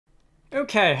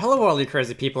Okay, hello all you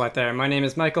crazy people out there. My name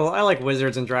is Michael, I like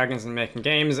wizards and dragons and making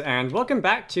games, and welcome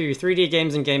back to 3D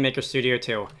Games in GameMaker Studio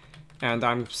 2. And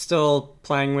I'm still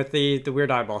playing with the weird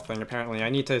eyeball thing, apparently. I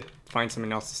need to find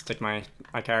something else to stick my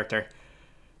character.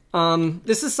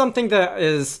 This is something that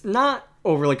is not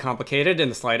overly complicated in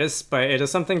the slightest, but it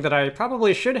is something that I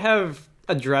probably should have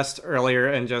addressed earlier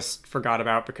and just forgot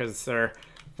about because there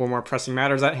were more pressing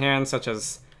matters at hand, such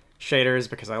as shaders,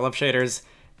 because I love shaders.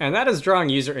 And that is drawing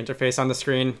user interface on the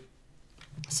screen.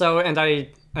 So, and I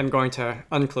am going to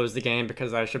unclose the game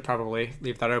because I should probably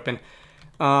leave that open.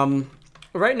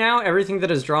 Right now, everything that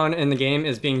is drawn in the game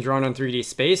is being drawn on 3D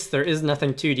space. There is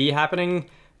nothing 2D happening.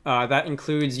 That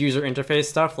includes user interface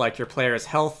stuff, like your player's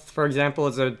health, for example,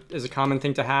 is a common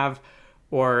thing to have,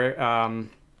 or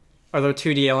other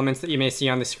 2D elements that you may see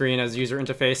on the screen as user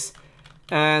interface.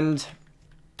 And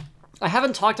I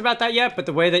haven't talked about that yet, but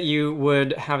the way that you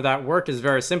would have that work is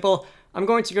very simple. I'm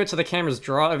going to go to the camera's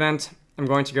draw event. I'm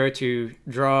going to go to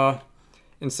draw,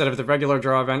 instead of the regular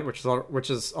draw event,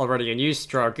 which is already in use,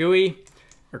 draw GUI,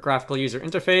 or graphical user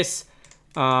interface.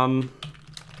 And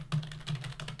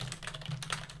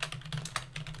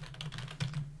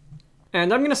I'm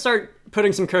going to start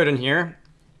putting some code in here.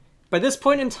 By this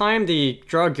point in time, the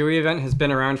draw GUI event has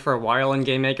been around for a while in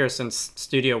GameMaker since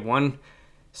Studio 1.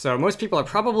 So most people are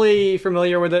probably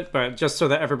familiar with it, but just so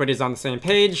that everybody's on the same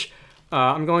page,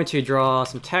 I'm going to draw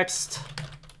some text,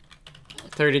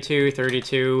 32,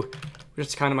 32, which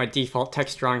is kind of my default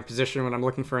text drawing position when I'm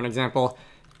looking for an example.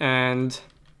 And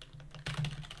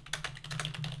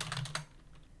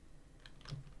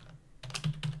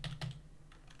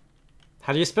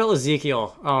how do you spell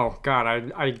Ezekiel? Oh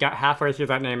god, I got halfway through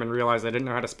that name and realized I didn't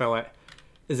know how to spell it.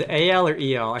 Is it A-L or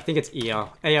E-L? I think it's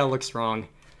E-L. A-L looks wrong.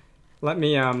 Let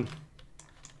me,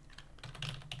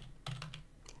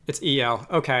 it's EL,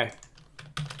 okay.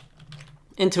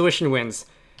 Intuition wins.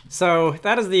 So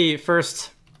that is the first,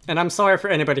 and I'm sorry for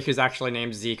anybody who's actually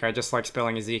named Zeke, I just like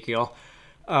spelling Ezekiel.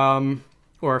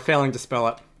 Or failing to spell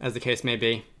it, as the case may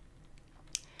be.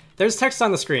 There's text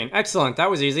on the screen, excellent, that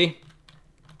was easy.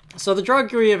 So the draw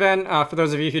GUI event, for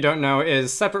those of you who don't know,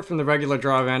 is separate from the regular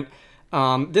draw event.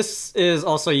 This is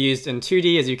also used in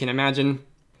 2D, as you can imagine.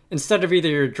 Instead of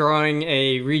either drawing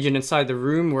a region inside the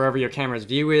room wherever your camera's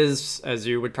view is, as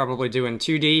you would probably do in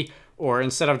 2D, or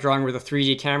instead of drawing with a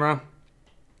 3D camera,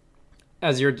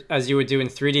 as you would do in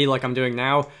 3D like I'm doing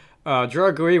now,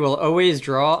 draw GUI will always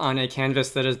draw on a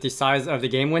canvas that is the size of the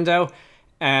game window,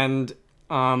 and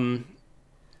the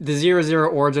 0,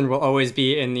 origin will always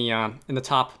be in the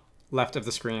top left of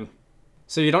the screen.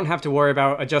 So you don't have to worry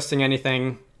about adjusting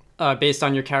anything based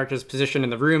on your character's position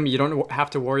in the room. You don't have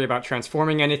to worry about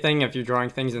transforming anything if you're drawing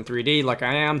things in 3D like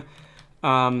I am.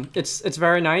 It's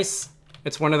very nice.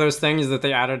 It's one of those things that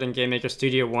they added in GameMaker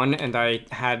Studio 1, and I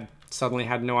suddenly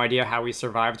had no idea how we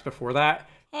survived before that.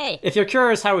 Hey. If you're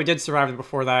curious how we did survive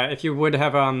before that, if you would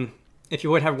have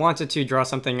wanted to draw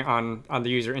something on the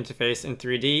user interface in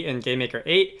 3D in GameMaker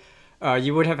 8,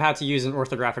 you would have had to use an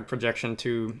orthographic projection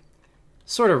to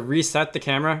sort of reset the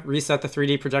camera, reset the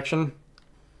 3D projection.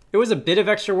 It was a bit of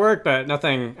extra work, but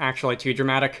nothing actually too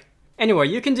dramatic. Anyway,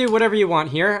 you can do whatever you want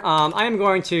here. I am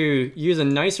going to use a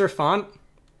nicer font.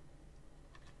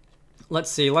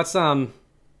 Let's see, let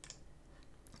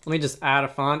me just add a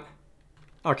font.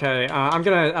 Okay, I'm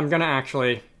gonna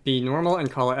actually be normal and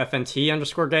call it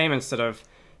FNT_game instead of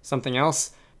something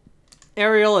else.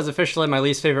 Arial is officially my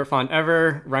least favorite font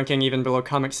ever, ranking even below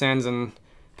Comic Sans and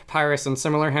Papyrus and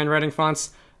similar handwriting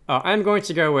fonts. I'm going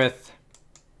to go with,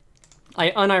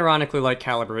 I unironically like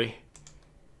Calibri.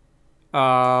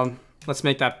 Let's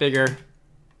make that bigger.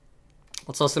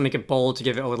 Let's also make it bold to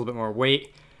give it a little bit more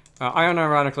weight. I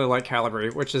unironically like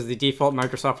Calibri, which is the default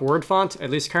Microsoft Word font, at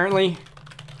least currently.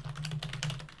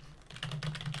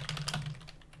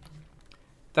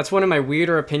 That's one of my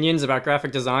weirder opinions about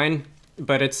graphic design,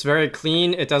 but it's very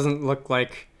clean. It doesn't look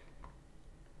like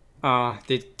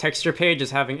the texture page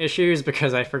is having issues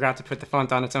because I forgot to put the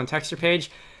font on its own texture page.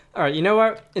 Alright, you know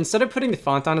what? Instead of putting the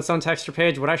font on its own texture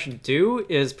page, what I should do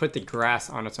is put the grass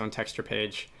on its own texture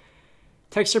page.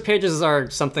 Texture pages are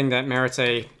something that merits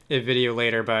a video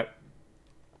later, but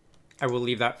I will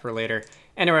leave that for later.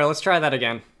 Anyway, let's try that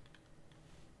again.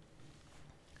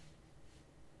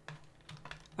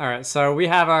 Alright, so we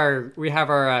have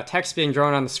our text being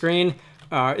drawn on the screen.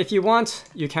 If you want,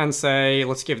 you can say,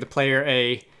 let's give the player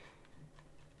a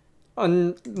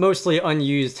mostly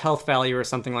unused health value or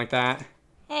something like that.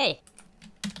 Hey.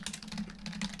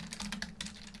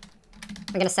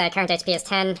 I'm gonna say current HP is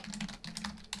 10.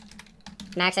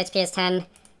 Max HP is 10.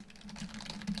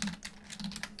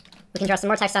 We can draw some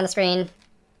more text on the screen.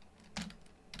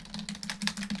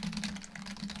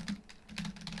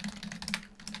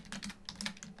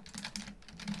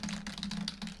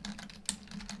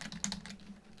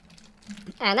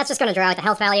 And that's just going to draw out the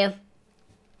health value.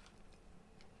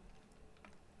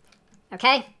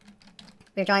 Okay.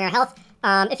 We're drawing our health.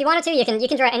 If you wanted to, you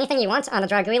can draw anything you want on the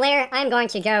draw GUI layer. I'm going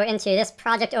to go into this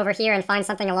project over here and find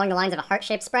something along the lines of a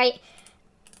heart-shaped sprite.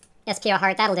 SPO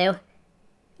heart, that'll do.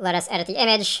 Let us edit the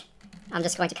image. I'm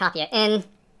just going to copy it in.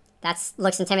 That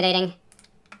looks intimidating.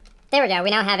 There we go.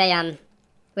 We now have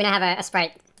a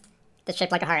sprite that's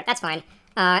shaped like a heart. That's fine.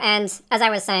 And as I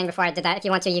was saying before I did that, if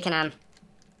you want to, you can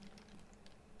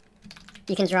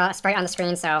draw a sprite on the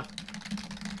screen. So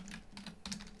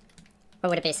what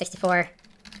would it be? 64.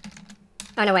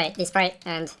 Oh no, wait. The sprite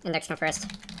and index come first.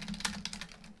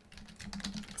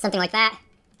 Something like that.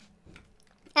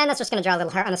 And that's just going to draw a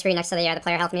little heart on the screen next to the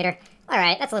player health meter. All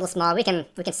right, that's a little small. We can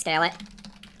scale it.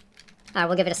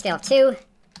 We'll give it a scale of 2.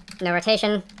 No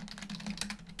rotation.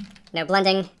 No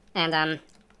blending. And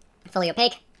fully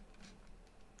opaque.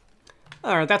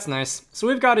 All right, that's nice. So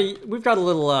we've got a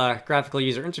little graphical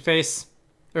user interface,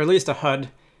 or at least a HUD.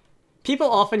 People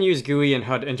often use GUI and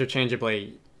HUD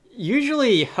interchangeably.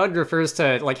 Usually HUD refers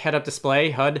to like head-up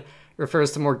display. HUD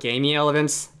refers to more gamey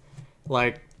elements,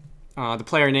 like the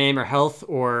player name or health,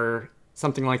 or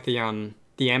something like the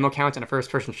ammo count in a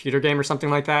first-person shooter game or something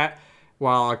like that.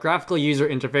 While a graphical user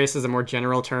interface is a more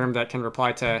general term that can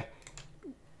apply to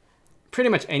pretty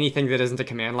much anything that isn't a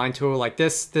command line tool. Like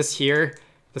this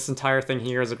entire thing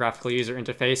here is a graphical user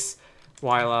interface,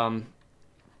 while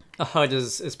a HUD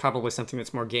is probably something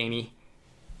that's more gamey.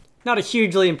 Not a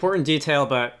hugely important detail,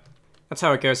 but that's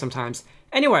how it goes sometimes.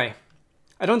 Anyway,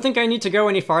 I don't think I need to go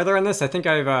any farther on this. I think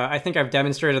I've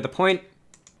demonstrated the point.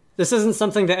 This isn't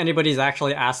something that anybody's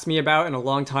actually asked me about in a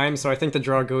long time, so I think the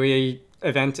Draw GUI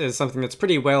event is something that's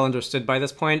pretty well understood by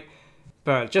this point.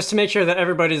 But just to make sure that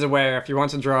everybody's aware, if you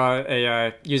want to draw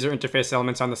a user interface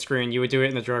elements on the screen, you would do it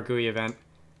in the Draw GUI event.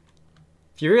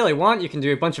 If you really want, you can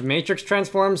do a bunch of matrix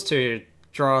transforms to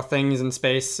draw things in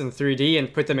space in 3D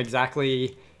and put them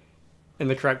exactly in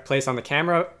the correct place on the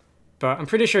camera. But I'm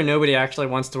pretty sure nobody actually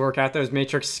wants to work out those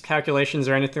matrix calculations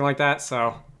or anything like that,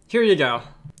 so here you go.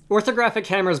 Orthographic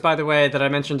cameras, by the way, that I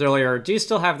mentioned earlier, do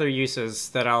still have their uses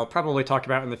that I'll probably talk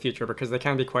about in the future because they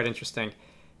can be quite interesting.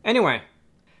 Anyway,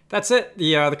 that's it.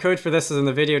 The code for this is in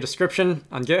the video description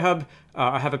on GitHub.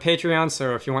 I have a Patreon,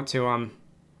 so if you want to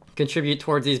contribute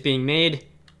towards these being made,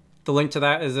 the link to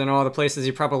that is in all the places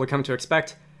you probably come to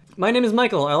expect. My name is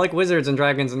Michael. I like wizards and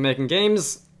dragons and making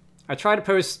games. I try to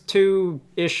post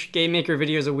 2-ish GameMaker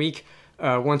videos a week.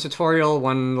 One tutorial,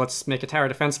 one let's make a tower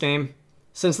defense game.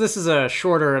 Since this is a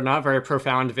shorter, not very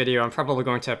profound video, I'm probably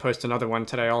going to post another one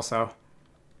today also.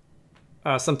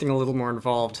 Something a little more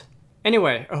involved.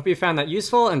 Anyway, I hope you found that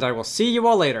useful, and I will see you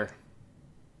all later.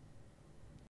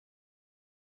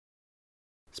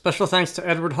 Special thanks to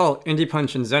Edward Holt, Indie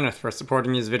Punch, and Zenith for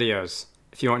supporting these videos.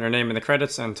 If you want your name in the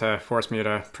credits and to force me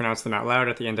to pronounce them out loud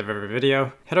at the end of every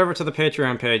video, head over to the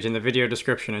Patreon page in the video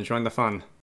description and join the fun.